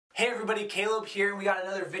Hey everybody, Caleb here, and we got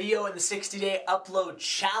another video in the 60-day upload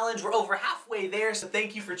challenge. We're over halfway there, so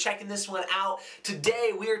thank you for checking this one out.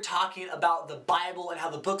 Today we are talking about the Bible and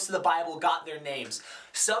how the books of the Bible got their names.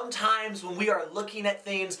 Sometimes when we are looking at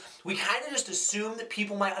things, we kind of just assume that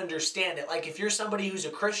people might understand it. Like if you're somebody who's a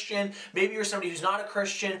Christian, maybe you're somebody who's not a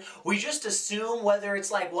Christian, we just assume whether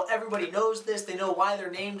it's like, well, everybody knows this, they know why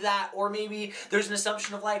they're named that, or maybe there's an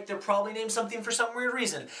assumption of like, they're probably named something for some weird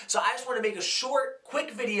reason. So I just want to make a short,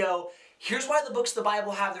 quick video. Here's why the books of the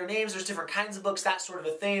Bible have their names. There's different kinds of books, that sort of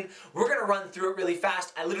a thing. We're going to run through it really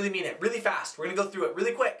fast. I literally mean it, really fast. We're going to go through it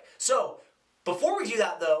really quick. So, before we do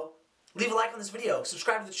that though, leave a like on this video,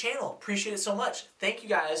 subscribe to the channel. Appreciate it so much. Thank you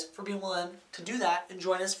guys for being willing to do that and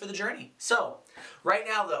join us for the journey. So, right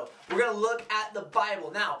now though, we're going to look at the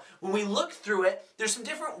Bible. Now, when we look through it, there's some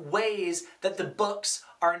different ways that the books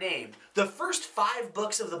are named. The first 5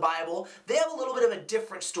 books of the Bible, they have a little bit of a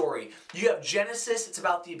different story. You have Genesis, it's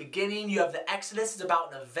about the beginning. You have the Exodus, it's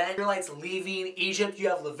about an event. Israelites leaving Egypt. You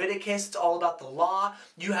have Leviticus, it's all about the law.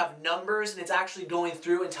 You have Numbers, and it's actually going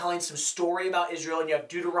through and telling some story about Israel. And you have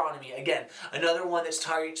Deuteronomy, again, another one that's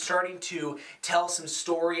starting to tell some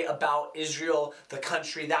story about Israel, the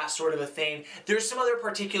country, that sort of a thing. There's some other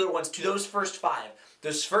particular ones to those first 5.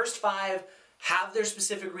 Those first 5 have their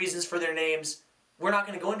specific reasons for their names. We're not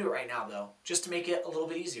going to go into it right now though, just to make it a little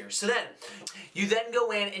bit easier. So then, you then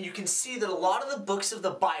go in and you can see that a lot of the books of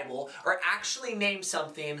the Bible are actually named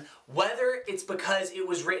something, whether it's because it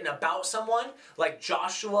was written about someone, like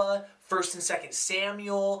Joshua, 1st and 2nd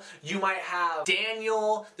Samuel, you might have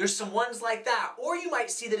Daniel, there's some ones like that. Or you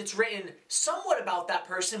might see that it's written somewhat about that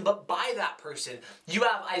person, but by that person. You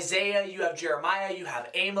have Isaiah, you have Jeremiah, you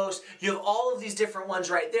have Amos, you have all of these different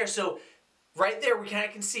ones right there. So, right there we kind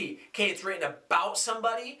of can see, okay, it's written about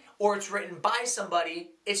somebody or it's written by somebody.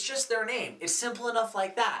 It's just their name. It's simple enough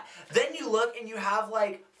like that. Then you look and you have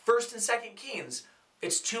like 1st and 2nd Kings.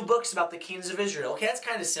 It's 2 books about the kings of Israel. Okay, that's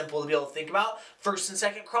kind of simple to be able to think about. 1st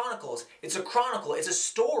and 2nd Chronicles. It's a chronicle. It's a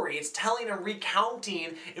story. It's telling and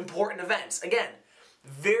recounting important events. Again,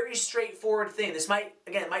 very straightforward thing. This might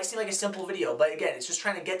seem like a simple video, but again, it's just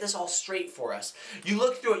trying to get this all straight for us. You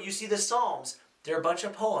look through it, you see the Psalms. They're a bunch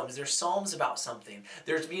of poems. They're psalms about something.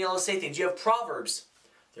 There's being able to say things. You have Proverbs.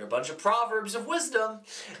 They're a bunch of proverbs of wisdom.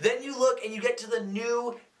 Then you look and you get to the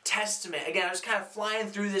New Testament. Again, I was kind of flying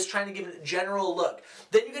through this, trying to give a general look.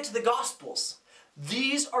 Then you get to the Gospels.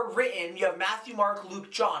 These are written, you have Matthew, Mark,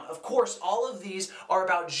 Luke, John. Of course, all of these are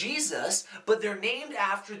about Jesus, but they're named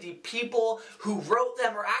after the people who wrote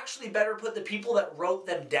them, or actually better put, the people that wrote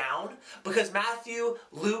them down, because Matthew,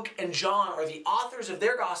 Luke, and John are the authors of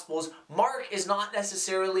their Gospels. Mark is not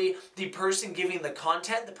necessarily the person giving the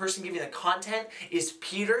content. The person giving the content is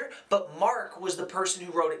Peter, but Mark was the person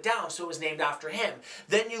who wrote it down, so it was named after him.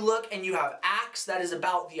 Then you look and you have Acts, that is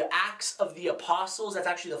about the Acts of the Apostles. That's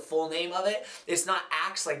actually the full name of it. It's not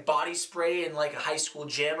Axe like body spray in like a high school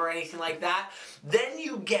gym or anything like that. Then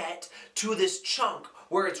you get to this chunk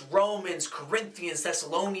where it's Romans, Corinthians,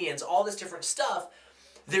 Thessalonians, all this different stuff.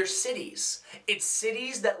 They're cities. It's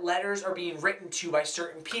cities that letters are being written to by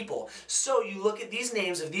certain people. So you look at these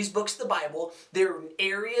names of these books of the Bible, they're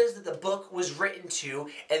areas that the book was written to,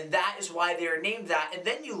 and that is why they are named that. And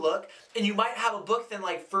then you look, and you might have a book then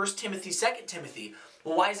like 1 Timothy, 2 Timothy.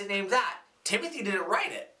 Well, why is it named that? Timothy didn't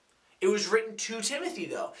write it. It was written to Timothy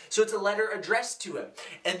though, so it's a letter addressed to him.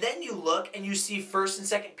 And then you look and you see 1st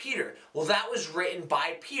and 2nd Peter. Well, that was written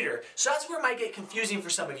by Peter. So that's where it might get confusing for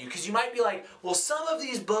some of you, because you might be like, well, some of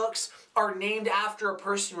these books are named after a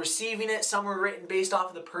person receiving it. Some were written based off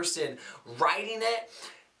of the person writing it.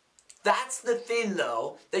 That's the thing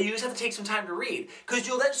though, that you just have to take some time to read. Because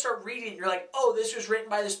you'll then start reading it and you're like, oh, this was written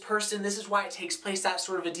by this person, this is why it takes place, that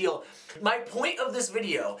sort of a deal. My point of this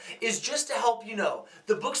video is just to help you know,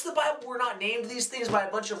 the books of the Bible were not named these things by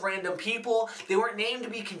a bunch of random people. They weren't named to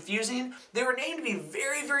be confusing. They were named to be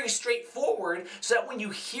very, very straightforward, so that when you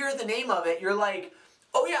hear the name of it, you're like,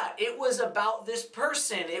 oh yeah, it was about this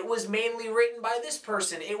person. It was mainly written by this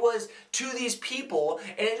person. It was to these people,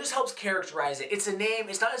 and it just helps characterize it. It's a name.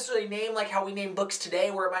 It's not necessarily a name like how we name books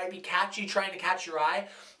today, where it might be catchy, trying to catch your eye.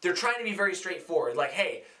 They're trying to be very straightforward. Like,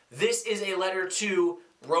 hey, this is a letter to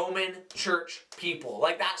Roman church people,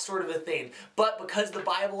 like that sort of a thing. But because the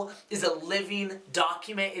Bible is a living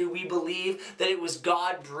document, and we believe that it was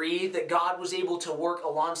God-breathed, that God was able to work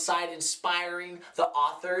alongside inspiring the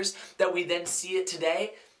authors, that we then see it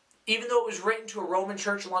today, even though it was written to a Roman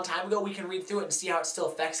church a long time ago, we can read through it and see how it still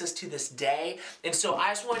affects us to this day. And so I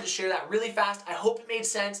just wanted to share that really fast. I hope it made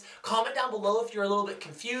sense. Comment down below if you're a little bit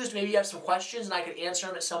confused. Maybe you have some questions and I could answer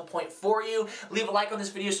them at some point for you. Leave a like on this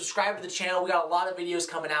video. Subscribe to the channel. We got a lot of videos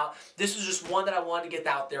coming out. This was just one that I wanted to get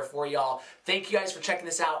out there for y'all. Thank you guys for checking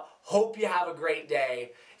this out. Hope you have a great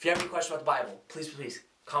day. If you have any questions about the Bible, please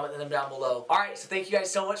comment them down below. All right, so thank you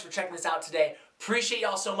guys so much for checking this out today. Appreciate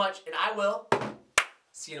y'all so much, and I will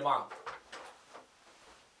see you tomorrow.